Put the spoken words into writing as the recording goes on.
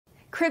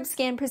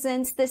Cribscan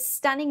presents this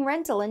stunning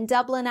rental in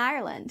Dublin,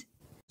 Ireland.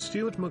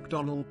 Stuart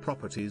McDonnell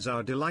Properties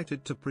are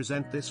delighted to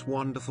present this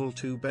wonderful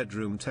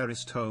two-bedroom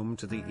terraced home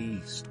to the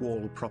East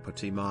Wall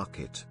property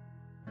market.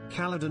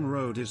 Caledon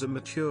Road is a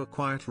mature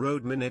quiet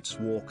road, minutes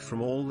walk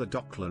from all the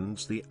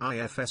docklands the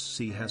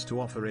IFSC has to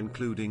offer,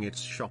 including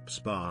its shops,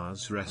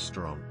 bars,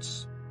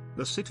 restaurants.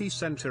 The city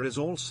centre is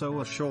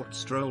also a short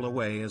stroll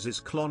away, as is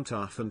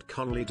Clontarf and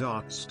Connolly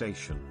Dart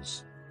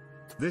stations.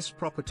 This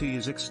property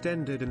is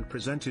extended and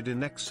presented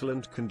in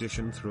excellent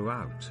condition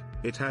throughout.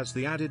 It has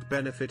the added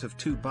benefit of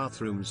 2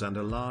 bathrooms and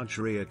a large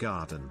rear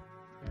garden.